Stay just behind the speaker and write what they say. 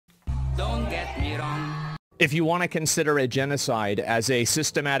Don't get me wrong. If you want to consider a genocide as a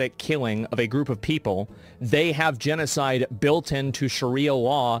systematic killing of a group of people, they have genocide built into Sharia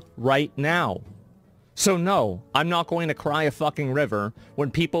law right now. So no, I'm not going to cry a fucking river when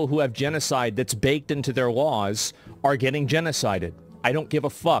people who have genocide that's baked into their laws are getting genocided. I don't give a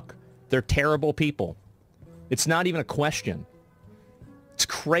fuck. They're terrible people. It's not even a question. It's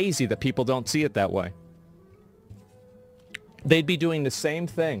crazy that people don't see it that way. They'd be doing the same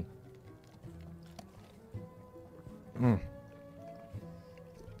thing. And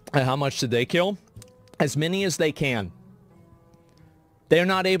how much did they kill? As many as they can. They're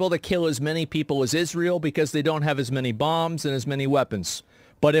not able to kill as many people as Israel because they don't have as many bombs and as many weapons.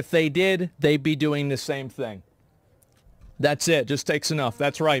 But if they did, they'd be doing the same thing. That's it. Just takes enough.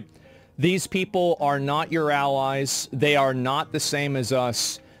 That's right. These people are not your allies. They are not the same as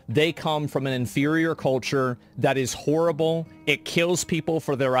us. They come from an inferior culture that is horrible. It kills people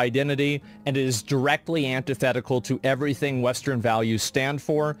for their identity, and it is directly antithetical to everything Western values stand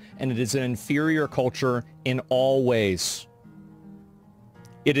for, and it is an inferior culture in all ways.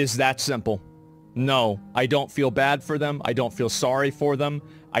 It is that simple. No, I don't feel bad for them. I don't feel sorry for them.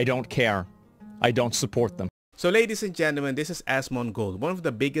 I don't care. I don't support them. So ladies and gentlemen, this is Asmongold, one of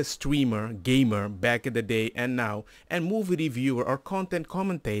the biggest streamer, gamer back in the day and now, and movie reviewer or content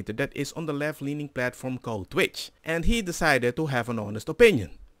commentator that is on the left-leaning platform called Twitch. And he decided to have an honest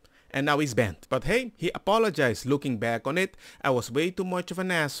opinion. And now he's banned. But hey, he apologized. Looking back on it, I was way too much of an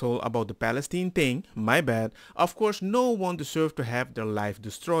asshole about the Palestine thing. My bad. Of course, no one deserves to have their life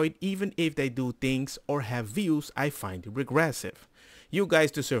destroyed even if they do things or have views I find regressive. You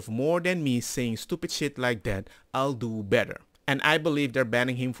guys deserve more than me saying stupid shit like that. I'll do better. And I believe they're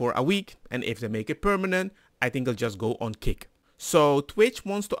banning him for a week, and if they make it permanent, I think he'll just go on kick. So Twitch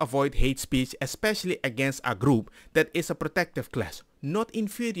wants to avoid hate speech, especially against a group that is a protective class, not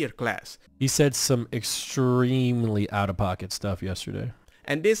inferior class. He said some extremely out-of-pocket stuff yesterday.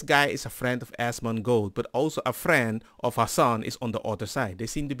 And this guy is a friend of Asmongold, but also a friend of Hassan is on the other side. They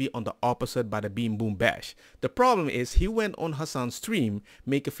seem to be on the opposite by the beam boom bash. The problem is he went on Hassan's stream,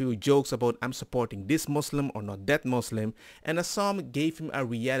 make a few jokes about I'm supporting this Muslim or not that Muslim, and Hassan gave him a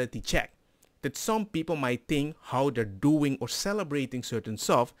reality check. That some people might think how they're doing or celebrating certain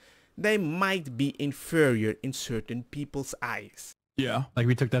stuff, they might be inferior in certain people's eyes. Yeah. Like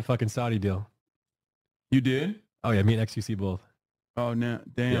we took that fucking Saudi deal. You did? Oh yeah, me and XQC both. Oh, no.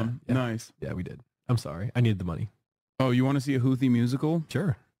 Damn. Yeah. Nice. Yeah, we did. I'm sorry. I needed the money. Oh, you want to see a Houthi musical?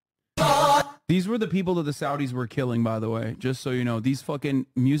 Sure. These were the people that the Saudis were killing, by the way. Just so you know. These fucking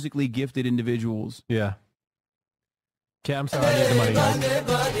musically gifted individuals. Yeah. Okay, I'm sorry. I need the money, guys.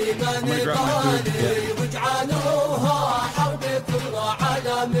 I'm gonna grab my food.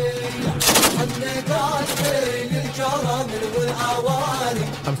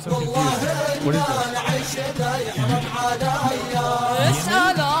 I'm so confused. What is this?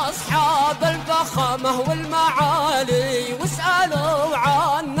 اسألوا أصحاب الفخامة والمعالي واسألوا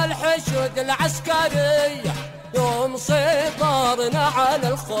عن الحشود العسكرية يوم سيطرنا على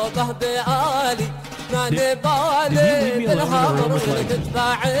الخوبة بآلي ما نبالي بالهمر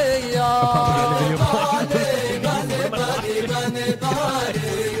والمدفعية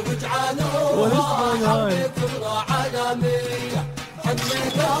واجعلوها حرب كبرى عالمية حمي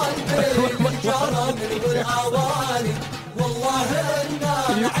قلبي بالجرم والأواني والله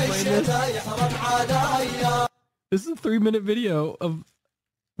إن عيشته يحرم عليا. This is a 3-minute video of...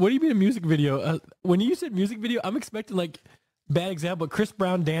 What do you mean a music video? When you said music video, I'm expecting like... Bad example, Chris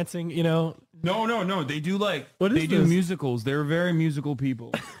Brown dancing, you know. No. They do like... What is they do this? musicals. They're very musical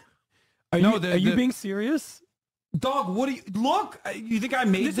people. Are you being serious? Dog, what do you... Look! You think I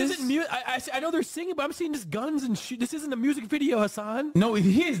made this? This isn't music. I know they're singing, but I'm seeing just guns and shit. This isn't a music video, Hassan. No, it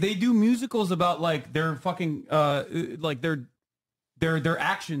is. They do musicals about like their fucking... like their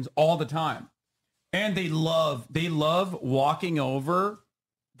actions all the time. And they love walking over...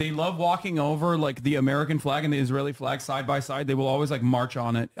 They love walking over like the American flag and the Israeli flag side by side. They will always like march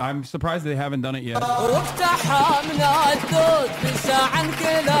on it. I'm surprised they haven't done it yet. He's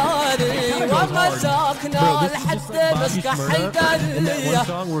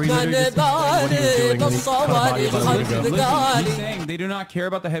saying they do not care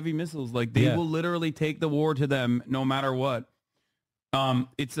about the heavy missiles. Like they will literally take the war to them no matter what.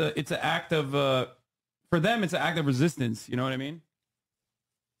 It's an act of for them it's an act of resistance. You know what I mean?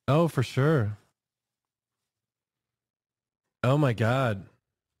 Oh, for sure. Oh my God.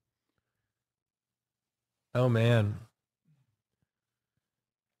 Oh man.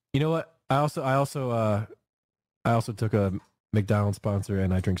 You know what? I also took a McDonald's sponsor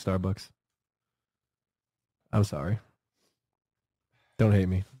and I drink Starbucks. I'm sorry. Don't hate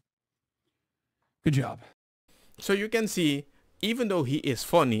me. Good job. So you can see, even though he is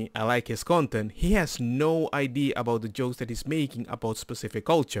funny, I like his content, he has no idea about the jokes that he's making about specific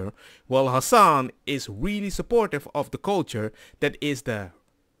culture, while Hassan is really supportive of the culture that is the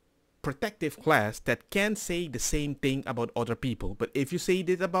protective class that can say the same thing about other people. But if you say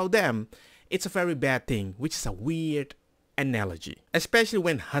it about them, it's a very bad thing, which is a weird analogy. Especially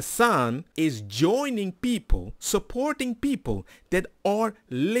when Hassan is joining people, supporting people that are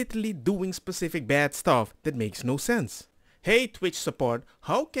literally doing specific bad stuff that makes no sense. Hey Twitch support,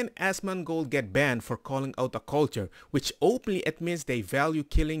 how can Asmongold get banned for calling out a culture which openly admits they value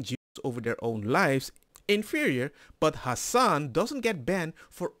killing Jews over their own lives inferior, but Hassan doesn't get banned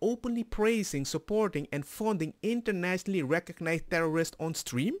for openly praising, supporting, and funding internationally recognized terrorists on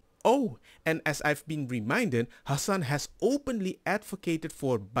stream? Oh, and as I've been reminded, Hassan has openly advocated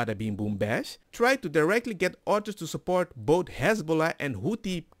for Bada Bing Boom Bash, tried to directly get others to support both Hezbollah and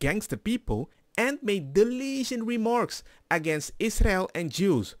Houthi gangster people, and made deletion remarks against Israel and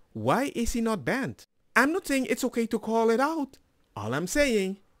Jews. Why is he not banned? I'm not saying it's okay to call it out. All I'm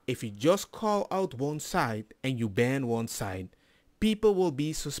saying, if you just call out one side and you ban one side, people will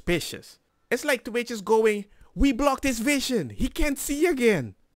be suspicious. It's like Twitch is going, we blocked his vision, he can't see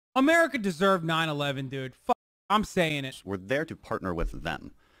again. America deserved 9/11, dude. I'm saying it. We're there to partner with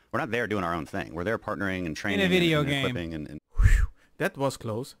them. We're not there doing our own thing. We're there partnering and training In a video and game. Equipping and Whew, that was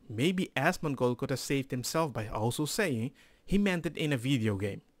close. Maybe Asmongold could have saved himself by also saying he meant it in a video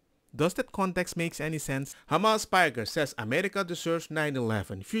game. Does that context make any sense? Hamal Spiker says America deserves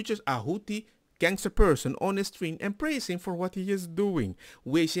 9/11. Features a Houthi gangster person on his stream and praising for what he is doing,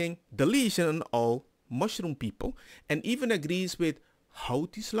 wishing deletion on all mushroom people, and even agrees with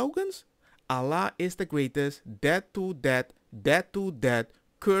Houthi slogans? Allah is the greatest, death to death, death to death,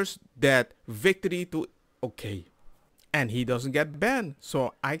 curse death, victory to... Okay. And he doesn't get banned,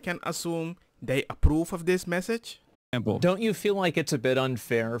 so I can assume they approve of this message? Don't you feel like it's a bit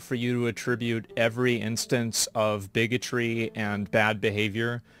unfair for you to attribute every instance of bigotry and bad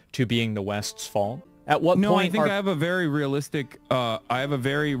behavior to being the West's fault? At what No, point I think I have a very realistic,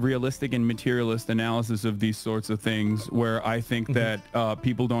 and materialist analysis of these sorts of things, where I think that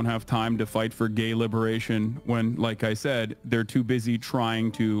people don't have time to fight for gay liberation when, like I said, they're too busy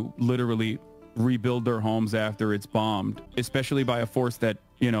trying to literally rebuild their homes after it's bombed, especially by a force that,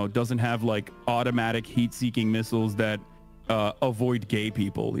 you know, doesn't have like automatic heat-seeking missiles that avoid gay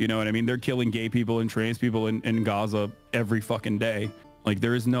people. You know what I mean? They're killing gay people and trans people in Gaza every fucking day. Like,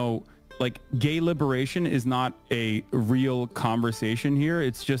 there is no... Like, gay liberation is not a real conversation here.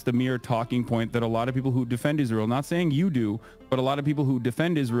 It's just a mere talking point that a lot of people who defend Israel, not saying you do, but a lot of people who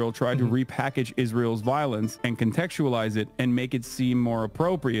defend Israel try to repackage Israel's violence and contextualize it and make it seem more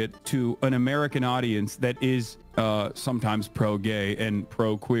appropriate to an American audience that is sometimes pro-gay and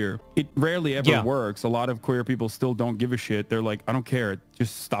pro-queer. It rarely ever works. A lot of queer people still don't give a shit. They're like, I don't care.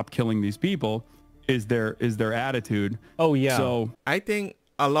 Just stop killing these people is their attitude. Oh, yeah. So I think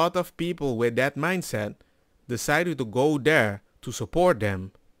a lot of people with that mindset decided to go there to support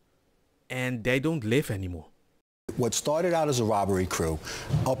them, and they don't live anymore. What started out as a robbery crew,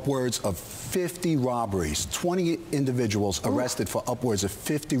 upwards of 50 robberies, 20 individuals arrested for upwards of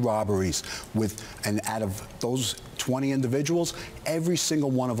 50 robberies, and out of those 20 individuals, every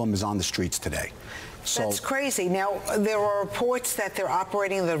single one of them is on the streets today. So that's crazy. Now, there are reports that they're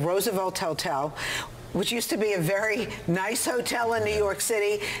operating the Roosevelt Hotel, which used to be a very nice hotel in New York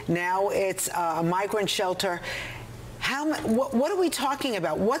City. Now it's a migrant shelter. What are we talking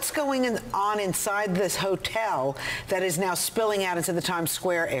about? What's going on inside this hotel that is now spilling out into the Times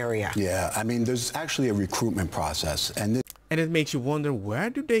Square area? Yeah, I mean, there's actually a recruitment process. And it makes you wonder, where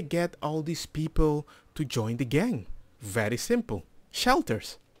do they get all these people to join the gang? Very simple.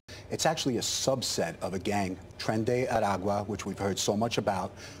 Shelters. It's actually a subset of a gang, Tren de Aragua, which we've heard so much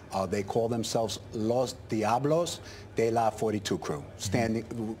about. They call themselves Los Diablos de la 42 Crew,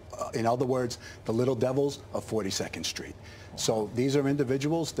 standing, in other words, the little devils of 42nd Street. So these are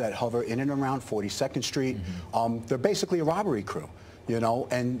individuals that hover in and around 42nd Street. They're basically a robbery crew, you know,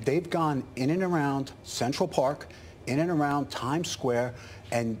 and they've gone in and around Central Park, in and around Times Square,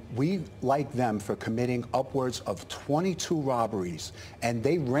 and we like them for committing upwards of 22 robberies, and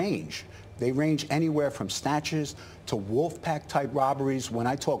they range anywhere from snatches to Wolfpack type robberies. When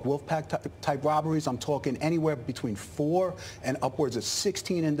I talk Wolfpack type robberies, I'm talking anywhere between 4 and upwards of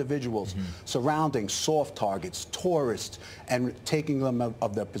 16 individuals surrounding soft targets, tourists, and taking them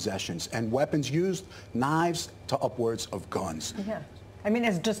of their possessions, and weapons used, knives to upwards of guns. Yeah. I mean,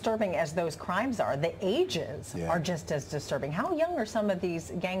 as disturbing as those crimes are, the ages Yeah. are just as disturbing. How young are some of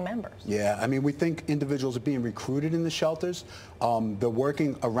these gang members? Yeah, I mean, we think individuals are being recruited in the shelters. They're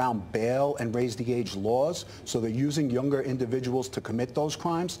working around bail and raise the age laws, so they're using younger individuals to commit those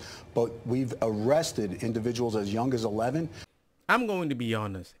crimes. But we've arrested individuals as young as 11. I'm going to be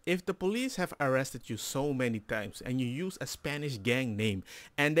honest, if the police have arrested you so many times and you use a Spanish gang name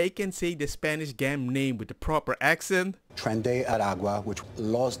and they can say the Spanish gang name with the proper accent, Tren de Aragua, which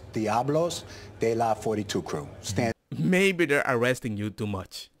Los Diablos de la 42 crew. maybe they're arresting you too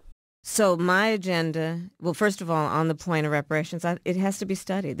much. So my agenda, well, first of all, on the point of reparations, it has to be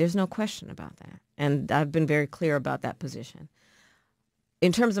studied. There's no question about that. And I've been very clear about that position.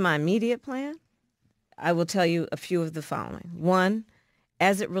 In terms of my immediate plan, I will tell you a few of the following. One,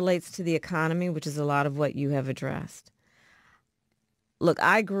 as it relates to the economy, which is a lot of what you have addressed. Look,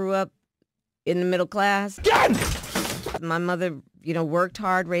 I grew up in the middle class. My mother, worked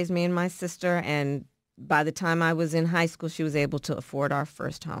hard, raised me and my sister, and by the time I was in high school, she was able to afford our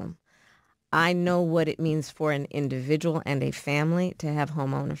first home. I know what it means for an individual and a family to have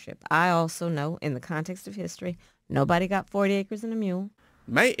home ownership. I also know, in the context of history, nobody got 40 acres and a mule.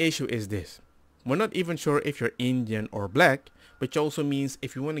 My issue is this. We're not even sure if you're Indian or black, which also means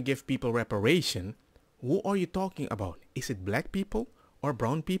if you want to give people reparation, who are you talking about? Is it black people or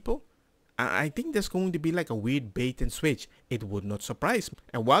brown people? I think there's going to be like a weird bait and switch. It would not surprise me.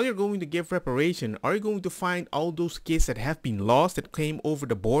 And while you're going to give reparation, are you going to find all those kids that have been lost that came over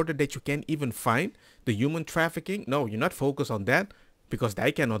the border that you can't even find? The human trafficking? No, you're not focused on that because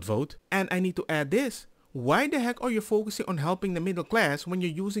they cannot vote. And I need to add this. Why the heck are you focusing on helping the middle class when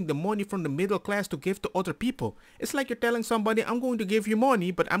you're using the money from the middle class to give to other people? It's like you're telling somebody, I'm going to give you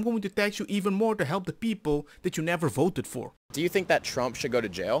money, but I'm going to tax you even more to help the people that you never voted for. Do you think that Trump should go to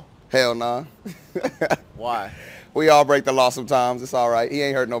jail? Hell nah. Why? We all break the law sometimes. It's all right. He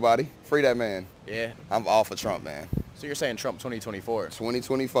ain't hurt nobody. Free that man. Yeah. I'm all for Trump, man. So you're saying Trump 2024?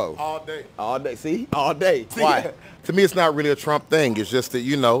 2024. All day. All day. See? All day. See, Why? To me, it's not really a Trump thing. It's just that,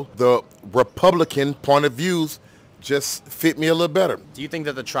 the Republican point of views just fit me a little better. Do you think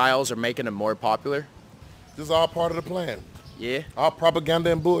that the trials are making him more popular? This is all part of the plan. Yeah. All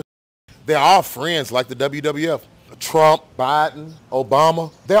propaganda and bullshit. They're all friends like the WWF. Trump, Biden,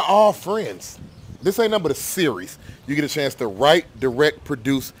 Obama, they're all friends. This ain't nothing but a series. You get a chance to write, direct,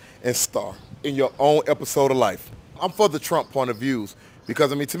 produce, and star in your own episode of life. I'm for the Trump point of views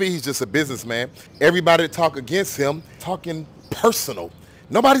because, to me, he's just a businessman. Everybody that talk against him, talking personal.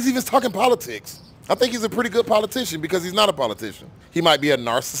 Nobody's even talking politics. I think he's a pretty good politician because he's not a politician. He might be a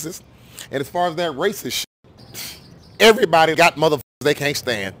narcissist. And as far as that racist shit, everybody got motherfuckers they can't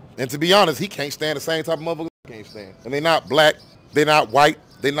stand. And to be honest, he can't stand the same type of motherfuckers he can't stand. And they're not black, they're not white,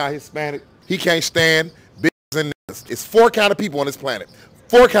 they're not Hispanic. He can't stand bitches and niggas. It's 4 kind of people on this planet.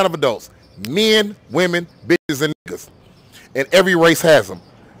 4 kind of adults. Men, women, bitches, and niggas. And every race has them.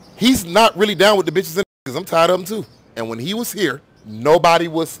 He's not really down with the bitches and niggas. I'm tired of them too. And when he was here, nobody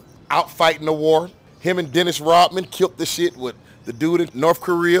was out fighting the war. Him and Dennis Rodman killed the shit with the dude in North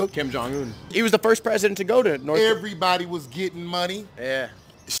Korea. Kim Jong-un. He was the first president to go to North Korea. Everybody was getting money. Yeah.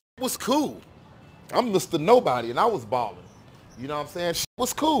 Shit was cool. I'm Mr. Nobody and I was balling. You know what I'm saying? Shit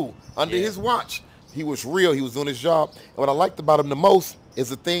was cool under his watch. He was real. He was doing his job. And what I liked about him the most is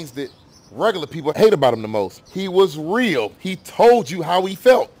the things that regular people hate about him the most. He was real. He told you how he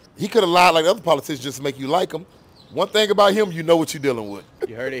felt. He could have lied like other politicians just to make you like him. One thing about him, you know what you're dealing with.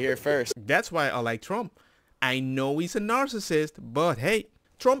 You heard it here first. That's why I like Trump. I know he's a narcissist, but hey,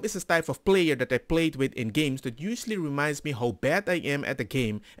 Trump is the type of player that I played with in games that usually reminds me how bad I am at the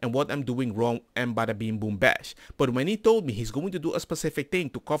game and what I'm doing wrong and bada bing boom bash. But when he told me he's going to do a specific thing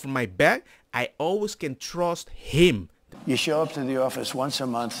to cover my back, I always can trust him. You show up to the office once a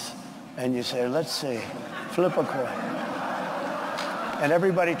month and you say, let's see, flip a coin. And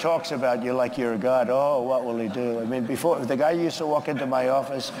everybody talks about you like you're a god. Oh, what will he do? Before, the guy used to walk into my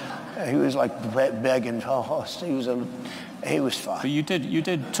office, he was like begging. Oh, he was fine. But you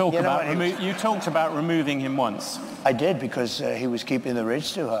did talk about you talked about removing him once. I did because he was keeping the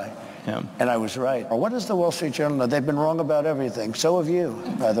rates too high. Yeah. And I was right. What does the Wall Street Journal know? They've been wrong about everything. So have you,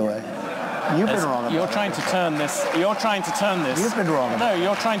 by the way. You've been wrong about You're trying to turn this. You're trying to turn this. You've been wrong. No,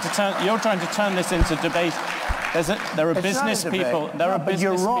 you're trying to turn this into debate. There are business people. There are business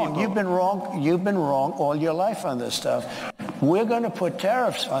you're wrong. people. You've been wrong all your life on this stuff. We're going to put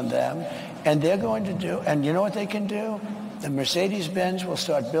tariffs on them, and they're going to do. And you know what they can do? The Mercedes-Benz will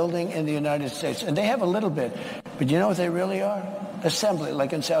start building in the United States, and they have a little bit. But you know what they really are? Assembly,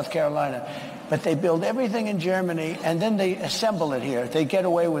 like in South Carolina. But they build everything in Germany, and then they assemble it here. They get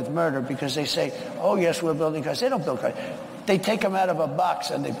away with murder because they say, "Oh yes, we're building cars." They don't build cars. They take them out of a box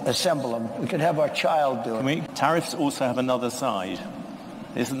and they assemble them. We could have our child do it. Tariffs also have another side.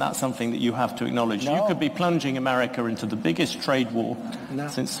 Isn't that something that you have to acknowledge? No. You could be plunging America into the biggest trade war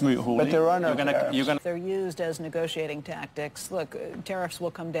since Smoot-Hawley. But there are no tariffs. They're used as negotiating tactics. Look, tariffs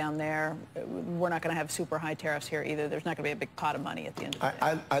will come down there. We're not going to have super high tariffs here either. There's not going to be a big pot of money at the end of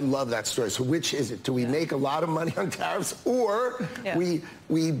the day. I love that story. So which is it? Do we make a lot of money on tariffs, or we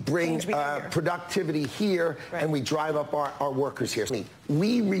bring productivity here and we drive up our workers here?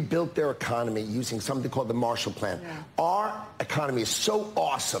 We rebuilt their economy using something called the Marshall Plan. Our economy is so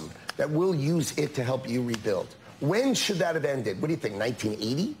awesome that we'll use it to help you rebuild. When should that have ended? What do you think,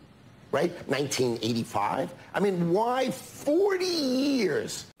 1980? Right? 1985? I mean, why 40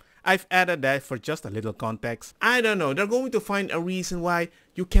 years? I've added that for just a little context. I don't know, they're going to find a reason why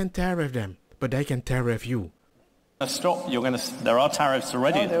you can't tariff them, but they can tariff you. Stop. There are tariffs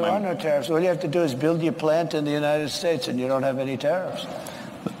already at the moment. There are no tariffs. All you have to do is build your plant in the United States and you don't have any tariffs.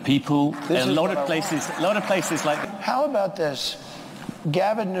 But people, a lot of places like... How about this?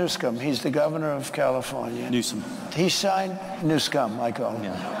 Gavin Newsom, he's the governor of California. Newsom. He signed Newsom, I call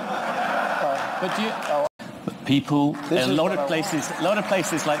him. But do you... But people, a lot of places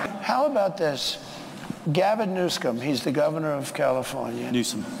like... How about this? Gavin Newsom, he's the governor of California.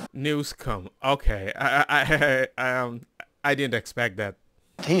 Newsom. Okay. I didn't expect that.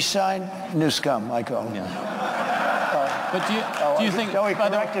 He signed Newsom, I call him. But do you think... No, he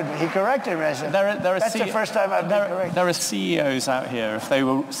corrected me. He corrected me. I said, that's the first time I've been corrected. There are CEOs out here. If they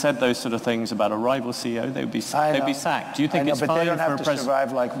said those sort of things about a rival CEO, they'd be sacked. Do you think it's fine for a president? But they don't have to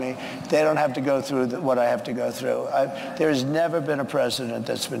survive like me. They don't have to go through what I have to go through. There has never been a president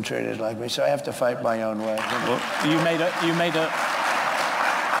that's been treated like me, so I have to fight my own way. Well, you made a...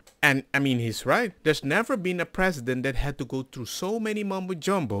 And I mean, he's right. There's never been a president that had to go through so many mumbo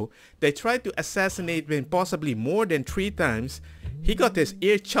jumbo. They tried to assassinate him possibly more than 3 times. He got his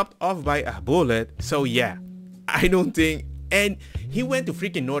ear chopped off by a bullet. So yeah, I don't think... And he went to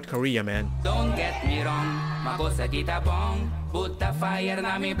freaking North Korea, man. Don't get me wrong, makosa kita bong. Put the fire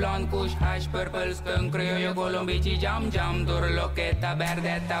na mi blonde kush hash purple skunk criollo colombici jam jam. Durlo que ta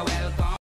verdetta welcome.